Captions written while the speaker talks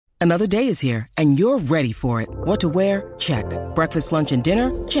Another day is here, and you're ready for it. What to wear? Check. Breakfast, lunch, and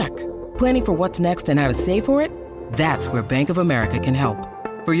dinner? Check. Planning for what's next and how to save for it? That's where Bank of America can help.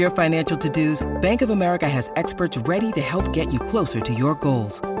 For your financial to-dos, Bank of America has experts ready to help get you closer to your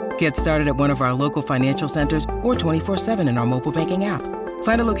goals. Get started at one of our local financial centers or 24/7 in our mobile banking app.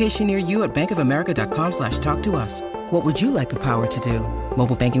 Find a location near you at bankofamerica.com/talktous. What would you like the power to do?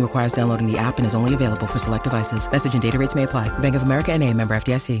 Mobile banking requires downloading the app and is only available for select devices. Message and data rates may apply. Bank of America N.A., member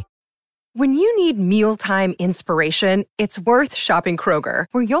FDIC. When you need mealtime inspiration, it's worth shopping Kroger,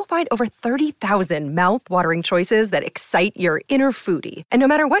 where you'll find over 30,000 mouth-watering choices that excite your inner foodie. And no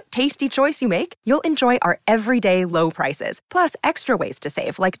matter what tasty choice you make, you'll enjoy our everyday low prices, plus extra ways to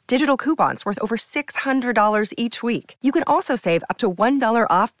save, like digital coupons worth over $600 each week. You can also save up to $1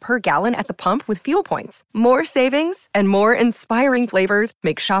 off per gallon at the pump with fuel points. More savings and more inspiring flavors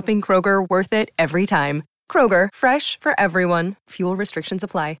make shopping Kroger worth it every time. Kroger, fresh for everyone. Fuel restrictions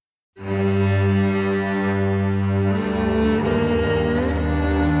apply.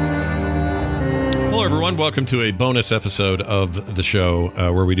 Hello, everyone. Welcome to a bonus episode of the show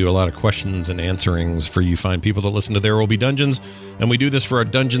where we do a lot of questions and answerings for you fine people that listen to There Will Be Dungeons. And we do this for our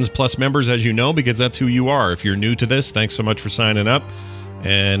Dungeons Plus members, as you know, because that's who you are. If you're new to this, thanks so much for signing up.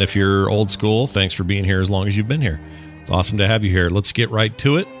 And if you're old school, thanks for being here as long as you've been here. It's awesome to have you here. Let's get right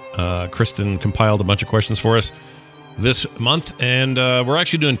to it. Kristen compiled a bunch of questions for us this month, and we're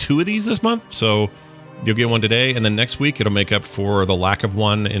actually doing 2 of these this month, so you'll get one today, and then next week it'll make up for the lack of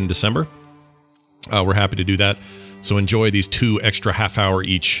one in December. We're happy to do that, so enjoy these 2 extra half-hour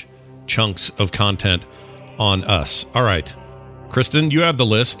each chunks of content on us. All right, Kristen, you have the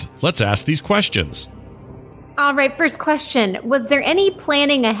list. Let's ask these questions. All right, first question. Was there any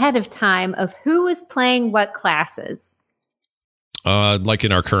planning ahead of time of who was playing what classes? Like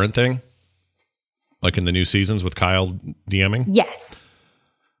in our current thing? Like in the new seasons with Kyle DMing? Yes.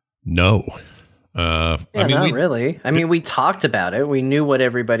 No. Not really. I mean, we talked about it. We knew what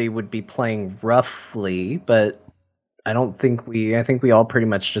everybody would be playing roughly, but I think we all pretty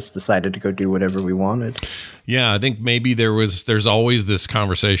much just decided to go do whatever we wanted. Yeah, I think maybe there's always this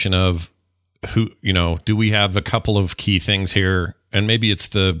conversation of who, do we have a couple of key things here? And maybe it's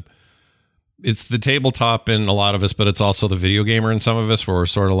the tabletop in a lot of us, but it's also the video gamer in some of us, where we're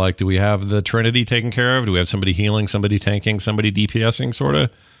sort of like, do we have the Trinity taken care of? Do we have somebody healing, somebody tanking, somebody DPSing, sort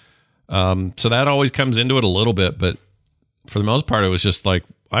of? So that always comes into it a little bit, but for the most part, it was just like,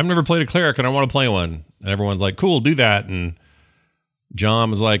 I've never played a cleric and I want to play one. And everyone's like, cool, do that. And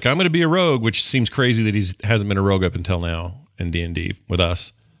John was like, I'm going to be a rogue, which seems crazy that he hasn't been a rogue up until now in D&D with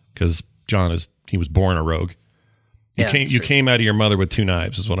us, because John he was born a rogue. You came out of your mother with 2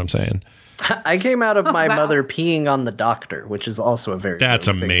 knives, is what I'm saying. I came out of my mother peeing on the doctor, which is also a very That's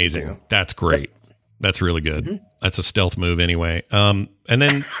amazing. That's great. That's really good. Mm-hmm. That's a stealth move anyway. And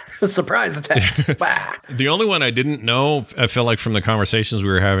then surprise attack. The only one I didn't know, I feel like from the conversations we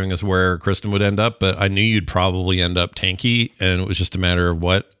were having, is where Kristen would end up, but I knew you'd probably end up tanky, and it was just a matter of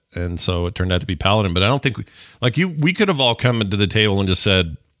what. And so it turned out to be paladin, but I don't think we could have all come into the table and just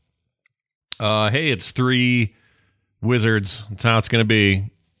said, hey, it's 3 wizards. That's how it's going to be.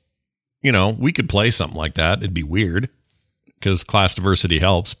 We could play something like that. It'd be weird because class diversity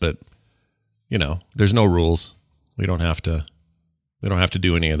helps, but there's no rules. We don't have to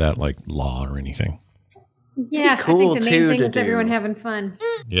do any of that, like law or anything. Yeah, cool, I think the main thing is everyone having fun.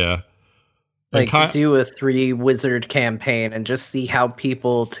 Yeah. To do a 3 wizard campaign and just see how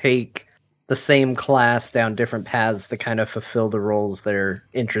people take the same class down different paths to kind of fulfill the roles they're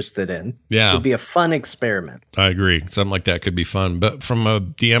interested in. Yeah. It would be a fun experiment. I agree. Something like that could be fun. But from a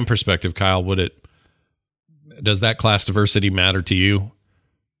DM perspective, Kyle, does that class diversity matter to you?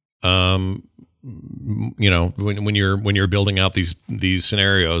 When you're building out these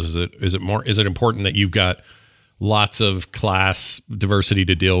scenarios, is it important that you've got lots of class diversity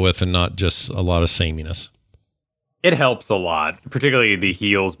to deal with and not just a lot of sameness? It helps a lot, particularly the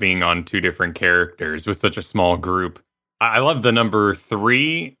heals being on 2 different characters with such a small group. I love the number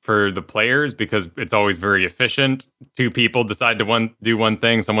 3 for the players because it's always very efficient. 2 people decide to do one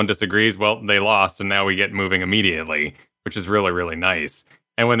thing, someone disagrees, well, they lost, and now we get moving immediately, which is really, really nice.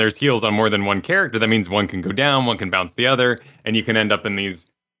 And when there's heals on more than one character, that means one can go down, one can bounce the other, and you can end up in these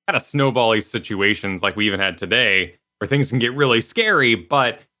kind of snowbally situations like we even had today, where things can get really scary,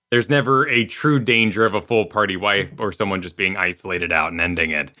 but there's never a true danger of a full party wipe or someone just being isolated out and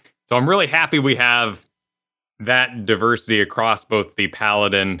ending it. So I'm really happy we have that diversity across both the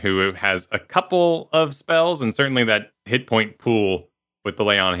paladin, who has a couple of spells, and certainly that hit point pool with the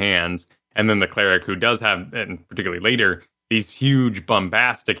lay on hands, and then the cleric, who does have, and particularly later, these huge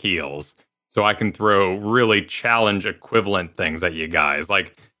bombastic heals. So I can throw really challenge equivalent things at you guys.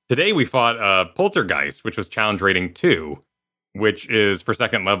 Like Today we fought Poltergeist, which was challenge rating 2, which is for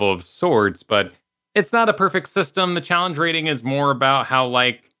second level of swords, but it's not a perfect system. The challenge rating is more about how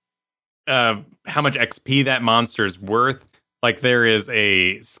much XP that monster is worth. Like, there is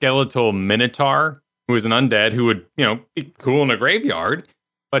a skeletal minotaur who is an undead who would, be cool in a graveyard,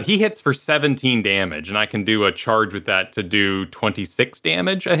 but he hits for 17 damage, and I can do a charge with that to do 26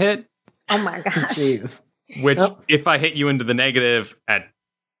 damage a hit. Oh my gosh. Jeez. Which, if I hit you into the negative at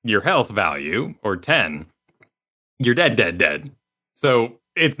your health value, or 10, you're dead. So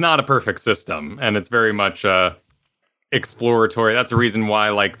it's not a perfect system, and it's very much exploratory. That's the reason why,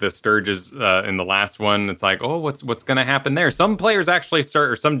 like, the Sturges in the last one, it's like, oh, what's going to happen there? Some players actually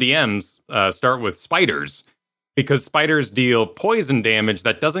some DMs start with spiders, because spiders deal poison damage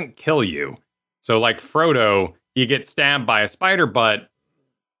that doesn't kill you. So, like Frodo, you get stabbed by a spider, but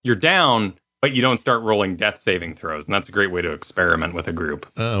you're down, but you don't start rolling death saving throws, and that's a great way to experiment with a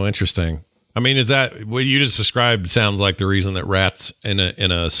group. Oh, interesting. I mean, is that what you just described? Sounds like the reason that rats in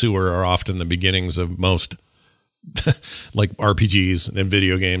a sewer are often the beginnings of most like RPGs and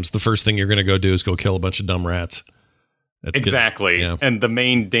video games. The first thing you're going to go do is go kill a bunch of dumb rats. That's exactly. Yeah. And the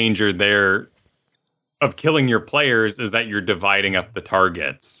main danger there of killing your players is that you're dividing up the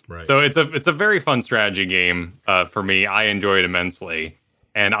targets. Right. So it's a very fun strategy game for me. I enjoy it immensely,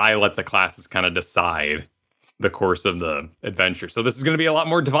 and I let the classes kind of decide the course of the adventure. So this is going to be a lot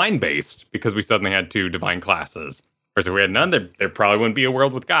more divine based because we suddenly had 2 divine classes. Whereas if we had none, there probably wouldn't be a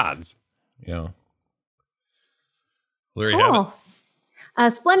world with gods. Yeah. Well, there you have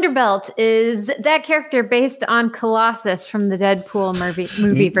it. Splendor Belt, is that character based on Colossus from the Deadpool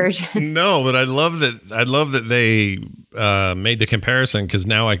movie version? No, but I love that they made the comparison, because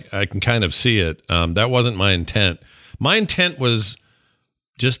now I can kind of see it. That wasn't my intent. My intent was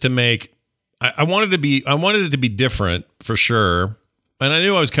just to make. I wanted it to be different for sure, and I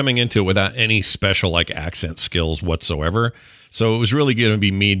knew I was coming into it without any special like accent skills whatsoever. So it was really going to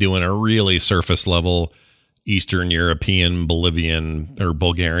be me doing a really surface level Eastern European, Bolivian, or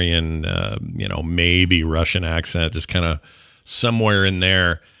Bulgarian, maybe Russian accent, just kind of somewhere in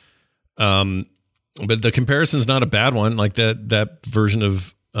there. But the comparison's not a bad one. Like that version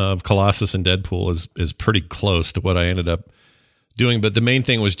of Colossus and Deadpool is pretty close to what I ended up doing. But the main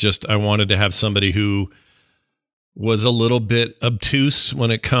thing was just I wanted to have somebody who was a little bit obtuse when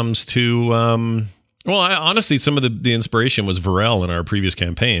it comes to honestly, some of the inspiration was Varel in our previous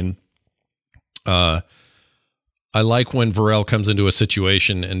campaign. I like when Varel comes into a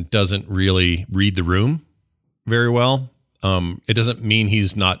situation and doesn't really read the room very well. It doesn't mean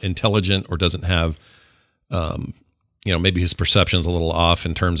he's not intelligent or doesn't have, maybe his perception's a little off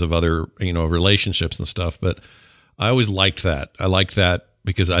in terms of other, relationships and stuff. But I always liked that. I like that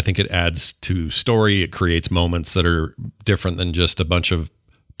because I think it adds to story. It creates moments that are different than just a bunch of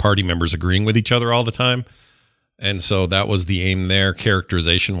party members agreeing with each other all the time. And so that was the aim there,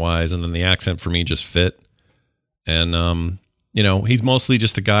 characterization wise. And then the accent for me just fit. And, he's mostly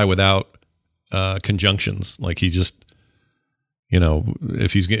just a guy without conjunctions. Like he just,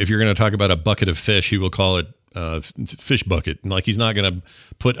 if you're going to talk about a bucket of fish, he will call it fish bucket. Like he's not going to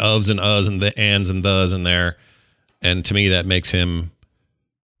put ofs and us and the ands and thes in there. And to me, that makes him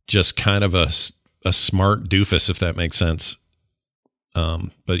just kind of a smart doofus, if that makes sense.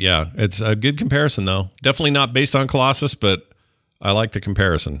 But yeah, it's a good comparison though. Definitely not based on Colossus, but I like the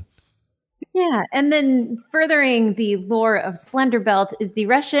comparison. Yeah, and then furthering the lore of Splendor Belt, is the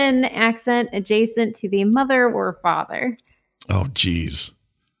Russian accent adjacent to the mother or father? Oh, geez.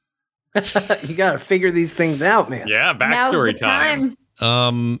 You got to figure these things out, man. Yeah, backstory time.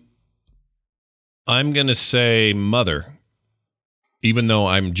 I'm going to say mother, even though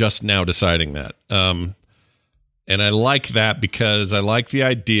I'm just now deciding that. And I like that because I like the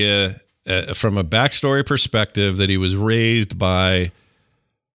idea from a backstory perspective that he was raised by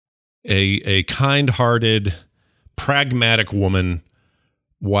a kind-hearted, pragmatic woman,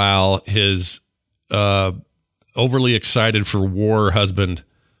 while his overly excited for war husband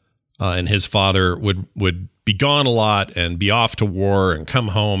and his father would be gone a lot and be off to war and come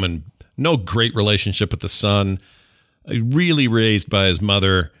home, and no great relationship with the son. Really raised by his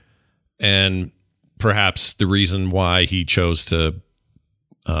mother, and perhaps the reason why he chose to,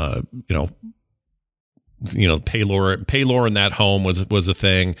 pay lore in that home was a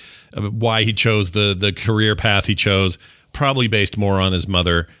thing. Why he chose the career path he chose, probably based more on his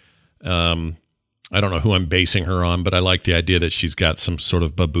mother. I don't know who I'm basing her on, but I like the idea that she's got some sort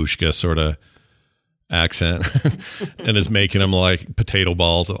of babushka sort of accent and is making him like potato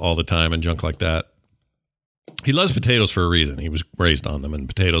balls all the time and junk like that. He loves potatoes for a reason. He was raised on them, and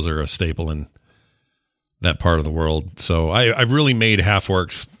potatoes are a staple in that part of the world. So I've really made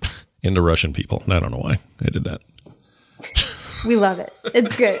Halfworks into Russian people. And I don't know why I did that. We love it.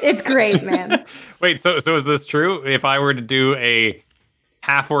 It's good. It's great, man. Wait, so is this true? If I were to do a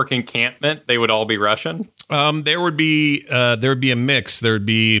half-orc encampment, they would all be Russian? There would be a mix. There would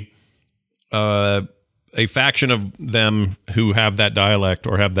be a faction of them who have that dialect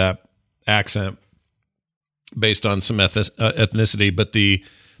or have that accent based on some ethnicity, but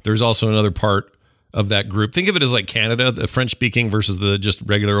there's also another part of that group. Think of it as like Canada, the French-speaking versus the just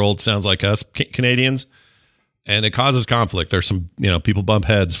regular old sounds like us Canadians. And it causes conflict. There's some, people bump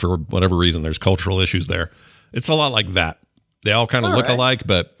heads for whatever reason. There's cultural issues there. It's a lot like that. They all kind of look alike,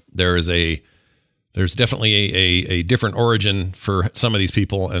 but there's definitely a different origin for some of these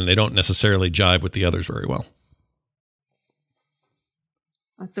people, and they don't necessarily jive with the others very well.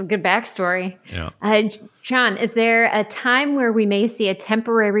 That's some good backstory. Yeah. John, is there a time where we may see a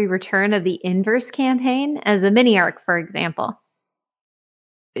temporary return of the Inverse campaign as a mini arc, for example?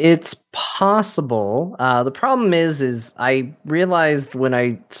 It's possible. The problem is I realized when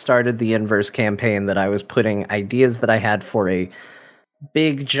I started the Inverse campaign that I was putting ideas that I had for a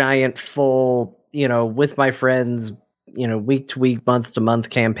big, giant, full, with my friends, week to week, month to month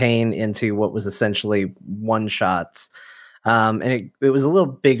campaign into what was essentially one shots. And it was a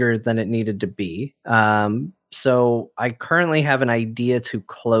little bigger than it needed to be. So I currently have an idea to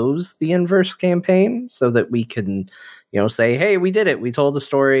close the Inverse campaign so that we can say, hey, we did it. We told the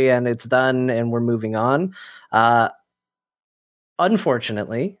story and it's done and we're moving on.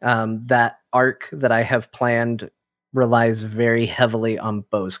 Unfortunately, that arc that I have planned relies very heavily on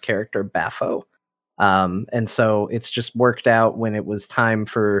Bo's character, Baffo. And so it's just worked out when it was time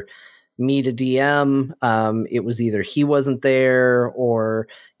for me to DM. It was either he wasn't there or,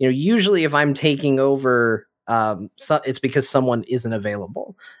 usually if I'm taking over, it's because someone isn't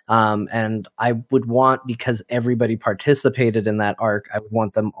available. And I would want, because everybody participated in that arc, I would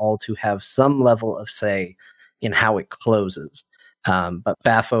want them all to have some level of say in how it closes. But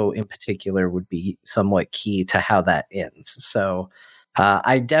Baffo in particular would be somewhat key to how that ends. So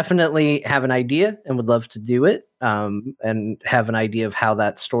I definitely have an idea and would love to do it, and have an idea of how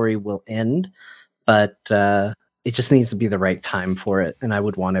that story will end. But it just needs to be the right time for it. And I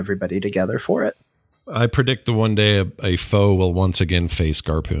would want everybody together for it. I predict the one day a foe will once again face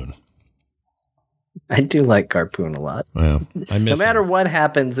Garpoon. I do like Garpoon a lot. Yeah, I miss no matter him. what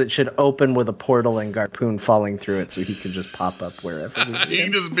happens, it should open with a portal and Garpoon falling through it so he can just pop up wherever. He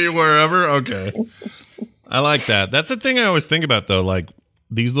can just be wherever? Okay. I like that. That's the thing I always think about, though. Like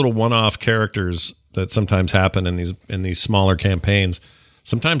these little one-off characters that sometimes happen in these smaller campaigns.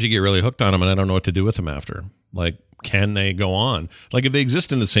 Sometimes you get really hooked on them, and I don't know what to do with them after. Like, can they go on? Like if they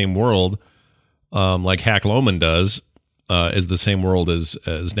exist in the same world, like Hack Loman does, is the same world as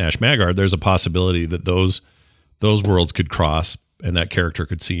Nash Magard, there's a possibility that those worlds could cross and that character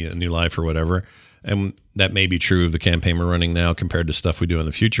could see a new life or whatever. And that may be true of the campaign we're running now compared to stuff we do in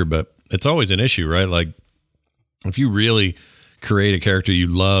the future, but it's always an issue, right? Like if you really create a character you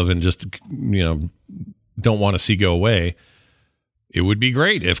love and just, don't want to see go away, it would be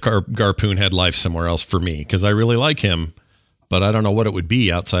great if Garpoon had life somewhere else for me, because I really like him, but I don't know what it would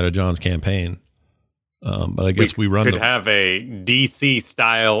be outside of John's campaign. But I guess we could have a DC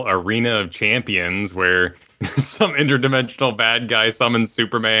style arena of champions where some interdimensional bad guy summons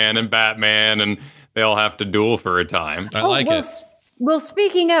Superman and Batman and they all have to duel for a time. I like it. Well,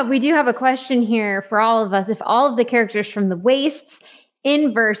 speaking of, we do have a question here for all of us. If all of the characters from the Wastes,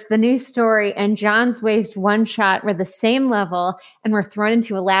 Inverse, the new story, and John's Waste one shot were the same level and were thrown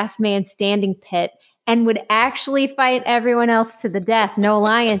into a last man standing pit and would actually fight everyone else to the death, no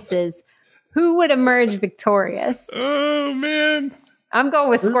alliances, who would emerge victorious? Oh, man. I'm going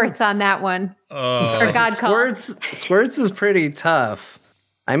with Squirts on that one. For God Squirts is pretty tough.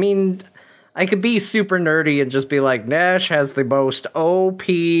 I mean, I could be super nerdy and just be like, Nash has the most OP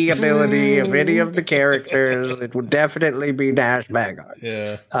ability of any of the characters. It would definitely be Nash Magard.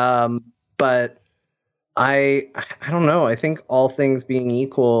 Yeah. But I don't know. I think all things being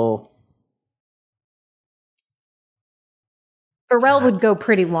equal, Varel would go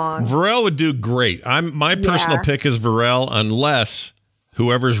pretty long. Varel would do great. My personal pick is Varel, unless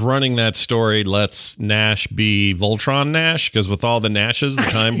whoever's running that story lets Nash be Voltron Nash, because with all the Nashes, the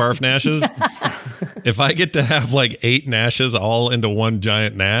Time Barf Nashes, if I get to have like 8 Nashes all into one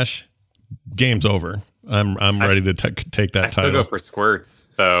giant Nash, game's over. I'm ready to take that title. I still go for Squirts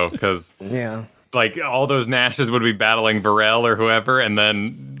though, because like all those Nashes would be battling Varel or whoever, and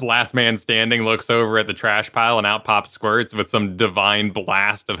then last man standing looks over at the trash pile and out pops Squirts with some divine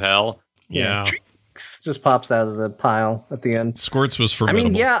blast of hell. Yeah. Squirts just pops out of the pile at the end. Squirts was formidable. I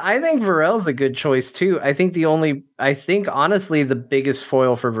mean, yeah, I think Varel's a good choice too. I think honestly the biggest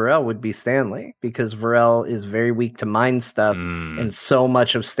foil for Varel would be Stanley, because Varel is very weak to mind stuff, and so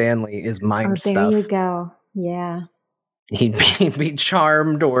much of Stanley is mind stuff. There you go. Yeah. He'd be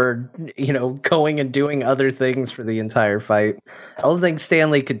charmed or, going and doing other things for the entire fight. I don't think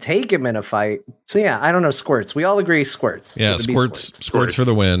Stanley could take him in a fight. So yeah, I don't know, Squirts. We all agree Squirts. Yeah, Squirts for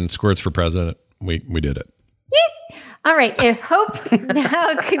the win. Squirts for president. We did it. Yes. All right. If Hope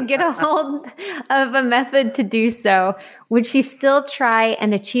now could get a hold of a method to do so, would she still try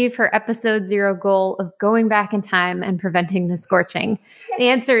and achieve her episode 0 goal of going back in time and preventing the scorching? The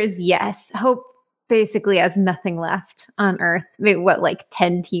answer is yes. Hope basically has nothing left on Earth. Maybe,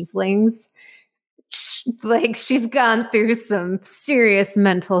 10 tieflings? She's gone through some serious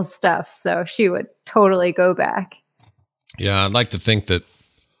mental stuff, so she would totally go back. Yeah, I'd like to think that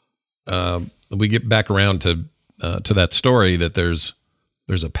we get back around to that story, that there's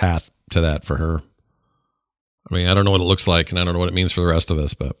a path to that for her. I mean, I don't know what it looks like, and I don't know what it means for the rest of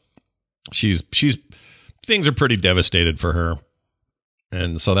us, but she's things are pretty devastated for her.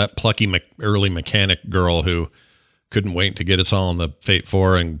 And so that plucky early mechanic girl who couldn't wait to get us all on the Fate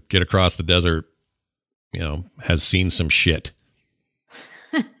 4 and get across the desert, has seen some shit.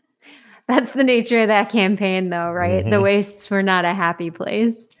 That's the nature of that campaign, though, right? Mm-hmm. The Wastes were not a happy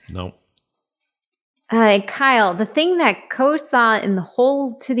place. No. Kyle, the thing that Ko saw in the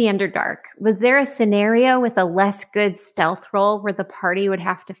hole to the Underdark, was there a scenario with a less good stealth roll where the party would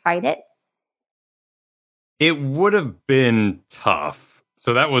have to fight it? It would have been tough.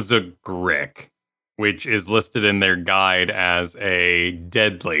 So that was a Grick, which is listed in their guide as a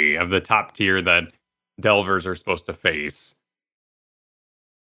deadly of the top tier that Delvers are supposed to face.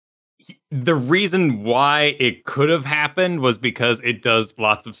 The reason why it could have happened was because it does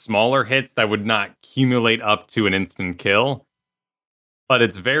lots of smaller hits that would not accumulate up to an instant kill. But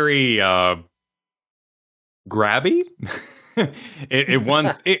it's very grabby. it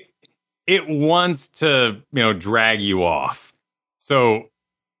wants to, drag you off. So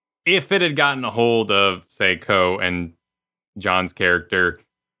if it had gotten a hold of, say, Ko and John's character,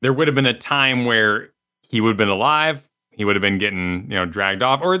 there would have been a time where he would have been alive. He would have been getting, dragged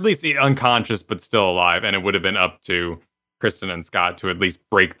off, or at least unconscious, but still alive. And it would have been up to Kristen and Scott to at least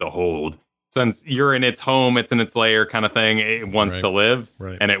break the hold. Since you're in its home, it's in its lair kind of thing. It wants to live.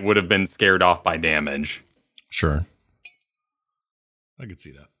 Right. And it would have been scared off by damage. Sure. I could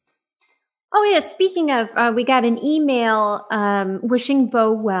see that. Oh, yeah. Speaking of, we got an email wishing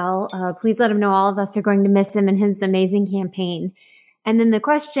Bo well. Please let him know all of us are going to miss him in his amazing campaign. And then the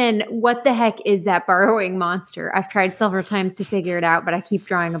question, what the heck is that burrowing monster? I've tried several times to figure it out, but I keep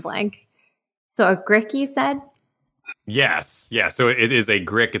drawing a blank. So a Grick, you said? Yes. Yeah. So it is a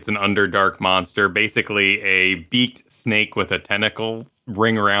Grick. It's an Underdark monster. Basically a beaked snake with a tentacle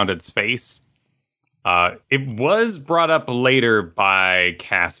ring around its face. It was brought up later by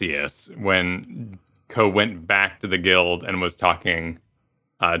Cassius when Ko went back to the guild and was talking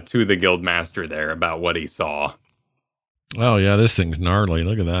to the guild master there about what he saw. Oh, yeah, this thing's gnarly.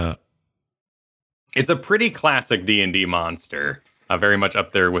 Look at that. It's a pretty classic D&D monster. Very much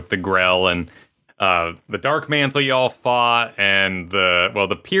up there with the Grell and the Dark Mantle y'all fought, and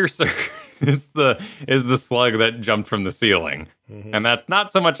the Piercer is the slug that jumped from the ceiling. Mm-hmm. And that's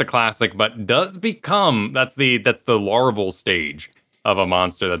not so much a classic, but does become that's the larval stage of a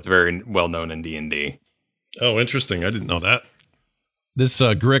monster that's very well known in D&D. Oh, interesting. I didn't know that. This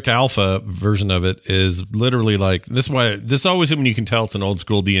Grick Alpha version of it is literally like this. This always when you can tell it's an old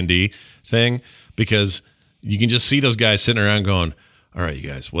school D&D thing, because you can just see those guys sitting around going, "All right, you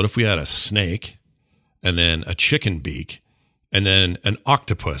guys, what if we had a snake, and then a chicken beak, and then an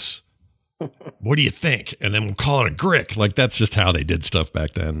octopus? What do you think? And then we'll call it a Grick." Like that's just how they did stuff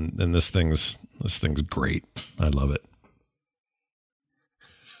back then. And this thing's great. I love it.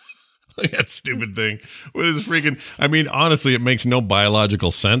 That stupid thing with his freaking. I mean, honestly, it makes no biological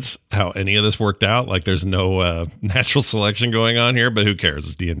sense how any of this worked out. Like, there's no natural selection going on here, but who cares?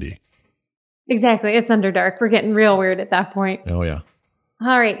 It's D&D. Exactly. It's Underdark. We're getting real weird at that point. Oh, yeah.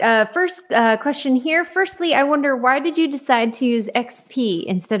 All right. First question here. Firstly, I wonder, why did you decide to use XP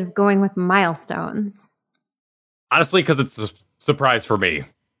instead of going with milestones? Honestly, because it's a surprise for me,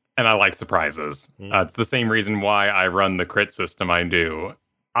 and I like surprises. It's the same reason why I run the crit system I do.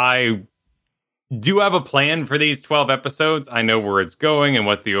 I do have a plan for these 12 episodes. I know where it's going and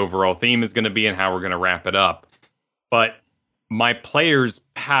what the overall theme is going to be and how we're going to wrap it up. But my players'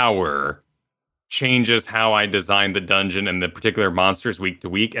 power changes how I design the dungeon and the particular monsters week to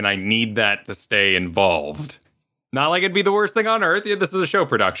week, and I need that to stay involved. Not like it'd be the worst thing on earth. Yeah, this is a show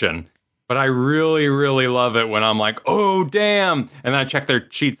production. But I really, really love it when I'm like, oh, damn. And I check their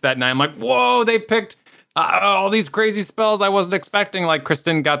sheets that night. I'm like, whoa, they picked all these crazy spells I wasn't expecting. Like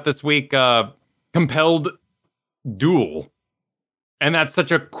Kristen got this week, Compelled Duel. And that's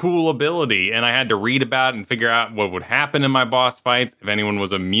such a cool ability. And I had to read about it and figure out what would happen in my boss fights, if anyone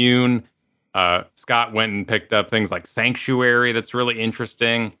was immune. Scott went and picked up things like Sanctuary. That's really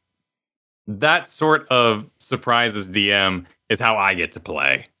interesting. That sort of surprises DM is how I get to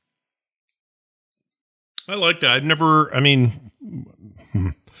play. I like that.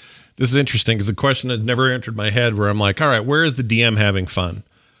 This is interesting because the question has never entered my head where I'm like, all right, where is the DM having fun?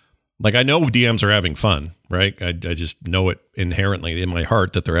 Like, I know DMs are having fun, right? I just know it inherently in my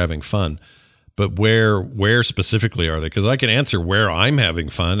heart that they're having fun. But where specifically are they? Because I can answer where I'm having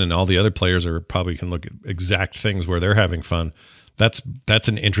fun, and all the other players probably can look at exact things where they're having fun. That's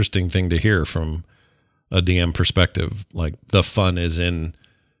an interesting thing to hear from a DM perspective. Like, the fun is in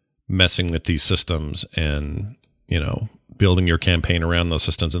messing with these systems and, building your campaign around those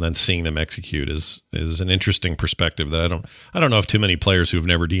systems and then seeing them execute is an interesting perspective that I don't know if too many players who've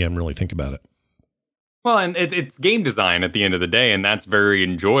never DM really think about it. Well, and it's game design at the end of the day, and that's very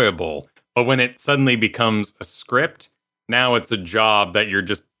enjoyable. But when it suddenly becomes a script, now it's a job that you're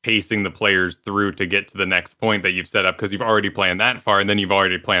just pacing the players through to get to the next point that you've set up because you've already planned that far, and then you've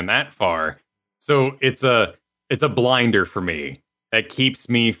already planned that far. So it's a blinder for me that keeps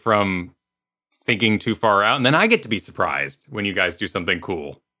me from thinking too far out. And then I get to be surprised when you guys do something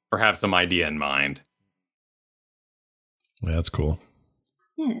cool or have some idea in mind. Yeah, that's cool.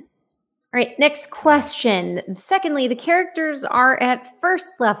 Yeah. All right, next question. Secondly, the characters are at first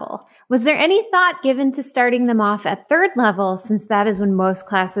level. Was there any thought given to starting them off at third level, since that is when most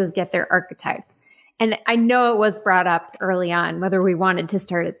classes get their archetype? And I know it was brought up early on whether we wanted to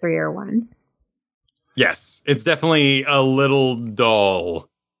start at 3 or 1. Yes, it's definitely a little dull,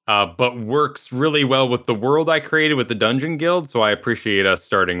 but works really well with the world I created with the Dungeon Guild, so I appreciate us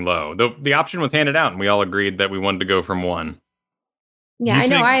starting low. The option was handed out, and we all agreed that we wanted to go from 1. Yeah, I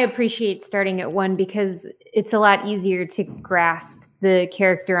know I appreciate starting at 1 because it's a lot easier to grasp the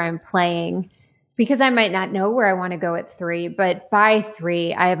character I'm playing, because I might not know where I want to go at 3, but by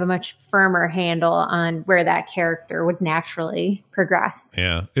 3, I have a much firmer handle on where that character would naturally progress.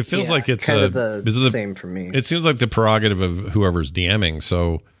 Yeah, it feels like it's kind of the same for me. It seems like the prerogative of whoever's DMing.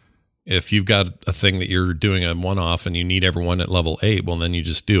 So if you've got a thing that you're doing a one-off and you need everyone at level 8, well, then you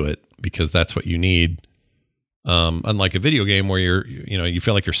just do it because that's what you need. Unlike a video game where you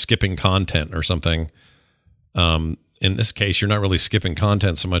feel like you're skipping content or something. In this case, you're not really skipping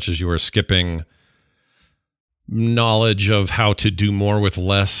content so much as you are skipping knowledge of how to do more with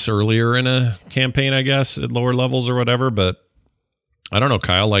less earlier in a campaign, I guess, at lower levels or whatever. But I don't know,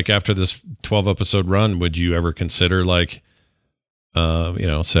 Kyle, like after this 12 episode run, would you ever consider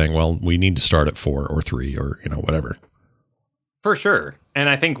saying, well, we need to start at 4 or 3 or, whatever? For sure. And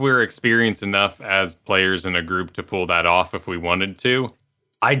I think we're experienced enough as players in a group to pull that off if we wanted to.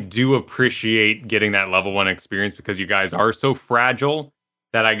 I do appreciate getting that level 1 experience because you guys are so fragile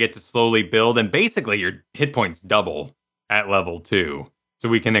that I get to slowly build. And basically your hit points double at level 2. So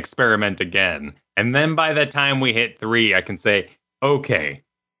we can experiment again. And then by the time we hit 3, I can say, okay,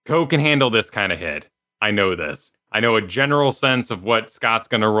 Co can handle this kind of hit. I know this. I know a general sense of what Scott's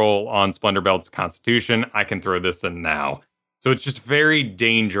going to roll on Splendor Belt's Constitution. I can throw this in now. So it's just very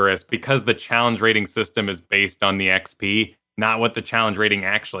dangerous because the challenge rating system is based on the XP, not what the challenge rating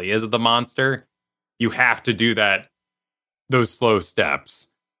actually is of the monster. You have to do those slow steps.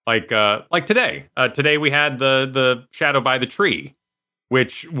 Like today. Today we had the Shadow by the Tree,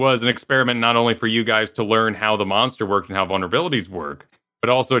 which was an experiment not only for you guys to learn how the monster worked and how vulnerabilities work,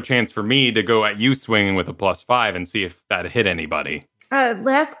 but also a chance for me to go at you swinging with a +5 and see if that hit anybody.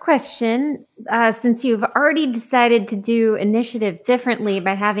 Last question. Since you've already decided to do initiative differently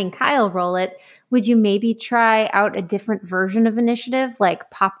by having Kyle roll it, would you maybe try out a different version of initiative, like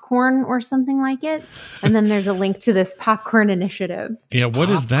popcorn or something like it? And then there's a link to this popcorn initiative. Yeah, what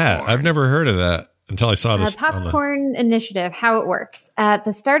is that? I've never heard of that until I saw this. Popcorn initiative, how it works. At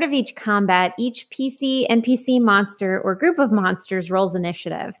the start of each combat, each PC, NPC monster, or group of monsters rolls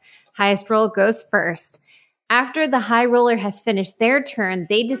initiative. Highest roll goes first. After the high roller has finished their turn,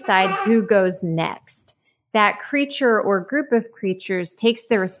 they decide who goes next. That creature or group of creatures takes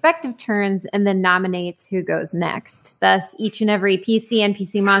their respective turns and then nominates who goes next. Thus, each and every PC,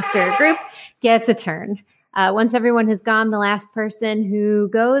 NPC monster group gets a turn. Once everyone has gone, the last person who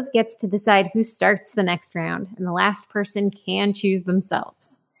goes gets to decide who starts the next round, and the last person can choose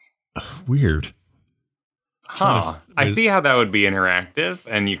themselves. Weird. Huh. I see how that would be interactive,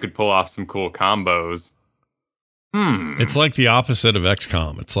 and you could pull off some cool combos. It's like the opposite of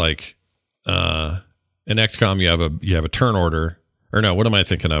XCOM. It's like in XCOM you have a turn order, or no, what am I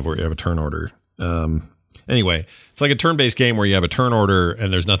thinking of where you have a turn order? Anyway, it's like a turn-based game where you have a turn order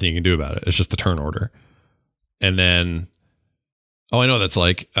and there's nothing you can do about it. It's just the turn order. And then, I know that's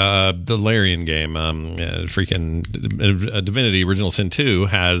like the Larian game, freaking Divinity Original Sin 2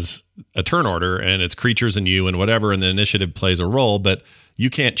 has a turn order and it's creatures and you and whatever, and the initiative plays a role, but you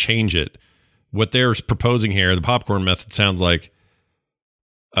can't change it. What they're proposing here, the popcorn method, sounds like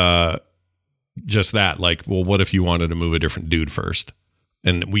just that. Like, well, what if you wanted to move a different dude first?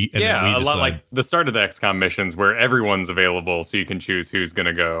 And then we a lot like the start of the XCOM missions where everyone's available, so you can choose who's going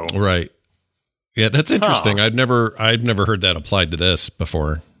to go. Right. Yeah, that's interesting. I've never heard that applied to this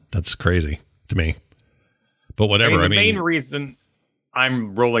before. That's crazy to me. But whatever. The main reason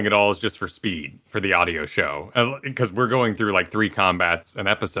I'm rolling it all is just for speed for the audio show, because we're going through like 3 combats an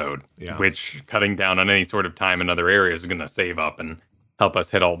episode, which cutting down on any sort of time in other areas is going to save up and help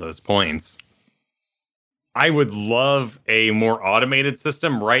us hit all those points. I would love a more automated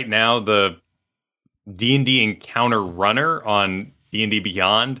system. Right now, the D&D Encounter Runner on D&D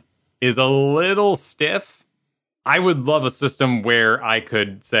Beyond is a little stiff. I would love a system where I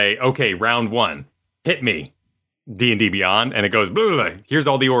could say, okay, round 1, hit me, D&D Beyond, and it goes, blah, blah, blah, here's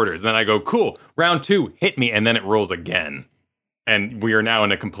all the orders. And then I go, cool, round 2, hit me, and then it rolls again. And we are now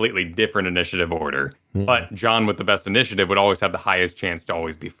in a completely different initiative order. Mm-hmm. But John with the best initiative would always have the highest chance to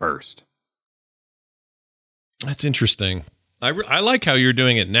always be first. That's interesting. I like how you're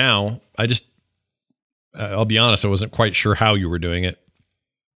doing it now. I just, I'll be honest, I wasn't quite sure how you were doing it.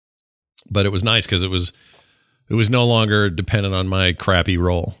 But it was nice because it was no longer dependent on my crappy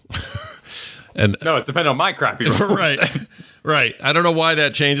roll. And no, it's dependent on my crappy roll. Right. I don't know why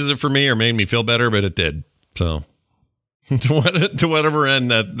that changes it for me or made me feel better, but it did. So to whatever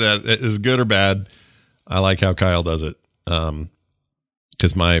end that is good or bad, I like how Kyle does it.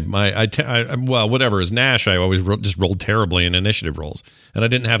 Because whatever is Nash, I always just rolled terribly in initiative rolls, and I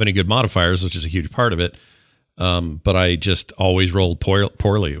didn't have any good modifiers, which is a huge part of it. But I just always rolled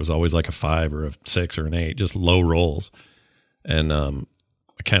poorly. It was always like a 5 or a 6 or an 8, just low rolls, and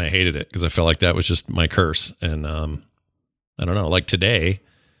I kind of hated it because I felt like that was just my curse. And I don't know, like today,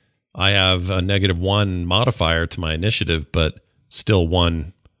 I have a -1 modifier to my initiative, but still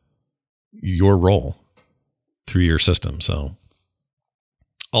won your roll through your system, so.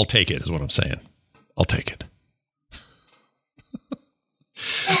 I'll take it, is what I'm saying. I'll take it.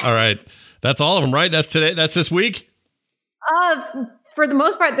 All right. That's all of them, right? That's today. That's this week? For the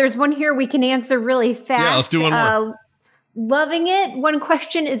most part, there's one here we can answer really fast. Yeah, let's do one more. Loving it. One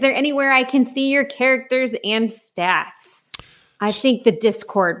question. Is there anywhere I can see your characters and stats? I think the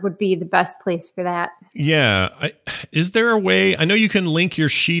Discord would be the best place for that. Yeah. Is there a way? I know you can link your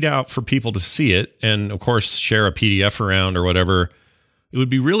sheet out for people to see it and, of course, share a PDF around or whatever. It would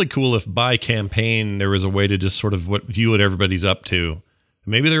be really cool if by campaign there was a way to just sort of view what everybody's up to.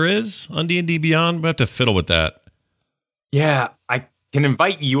 Maybe there is on D&D Beyond, but I have to fiddle with that. Yeah, I can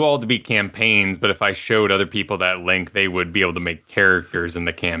invite you all to be campaigns, but if I showed other people that link, they would be able to make characters in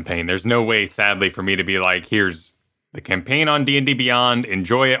the campaign. There's no way, sadly, for me to be like, here's the campaign on D&D Beyond,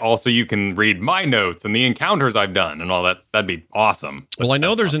 enjoy it. Also, you can read my notes and the encounters I've done and all that. That'd be awesome. Well, I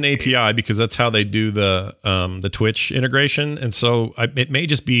know there's an API because that's how they do the Twitch integration. And so it may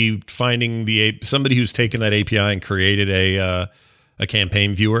just be finding somebody who's taken that API and created a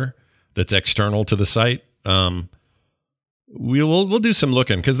campaign viewer that's external to the site. We'll do some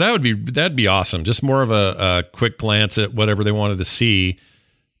looking because that'd be awesome. Just more of a quick glance at whatever they wanted to see.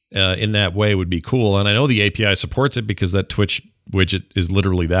 In that way would be cool. And I know the API supports it because that Twitch widget is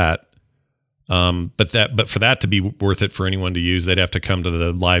literally that. But for that to be worth it for anyone to use, they'd have to come to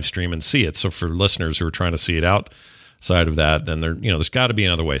the live stream and see it. So for listeners who are trying to see it outside of that, then there's got to be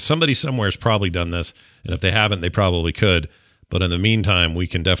another way. Somebody somewhere has probably done this. And if they haven't, they probably could. But in the meantime, we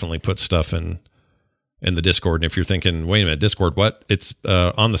can definitely put stuff in the Discord. And if you're thinking, wait a minute, Discord, what? It's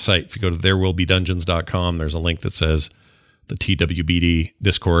on the site. If you go to therewillbedungeons.com, there's a link that says the TWBD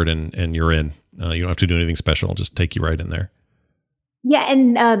Discord, and you're in. You don't have to do anything special. It'll just take you right in there. Yeah,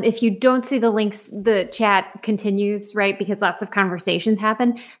 and if you don't see the links, the chat continues, right? Because lots of conversations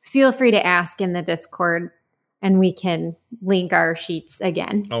happen. Feel free to ask in the Discord, and we can link our sheets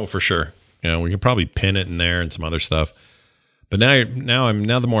again. Oh, for sure. Yeah, we can probably pin it in there and some other stuff. But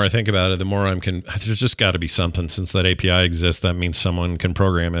now the more I think about it, the more there's just got to be something. Since that API exists, that means someone can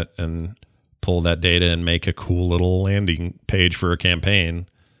program it and pull that data and make a cool little landing page for a campaign.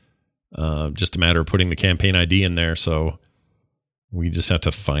 Just a matter of putting the campaign ID in there. So we just have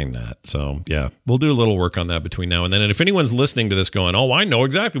to find that. So yeah, we'll do a little work on that between now and then. And if anyone's listening to this going, oh, I know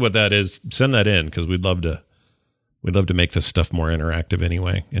exactly what that is, send that in because we'd love to make this stuff more interactive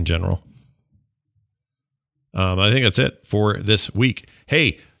anyway, in general. I think that's it for this week.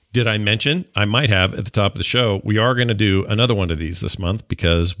 Hey, did I mention, I might have at the top of the show, we are going to do another one of these this month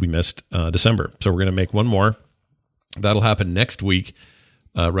because we missed December. So we're going to make one more. That'll happen next week,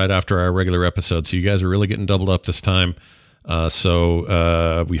 right after our regular episode. So you guys are really getting doubled up this time.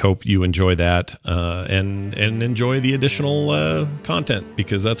 So we hope you enjoy that and enjoy the additional content,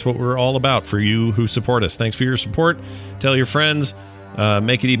 because that's what we're all about for you who support us. Thanks for your support. Tell your friends.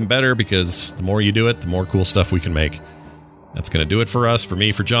 Make it even better, because the more you do it, the more cool stuff we can make. That's going to do it for us, for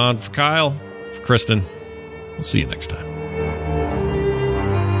me, for John, for Kyle, for Kristen. We'll see you next time.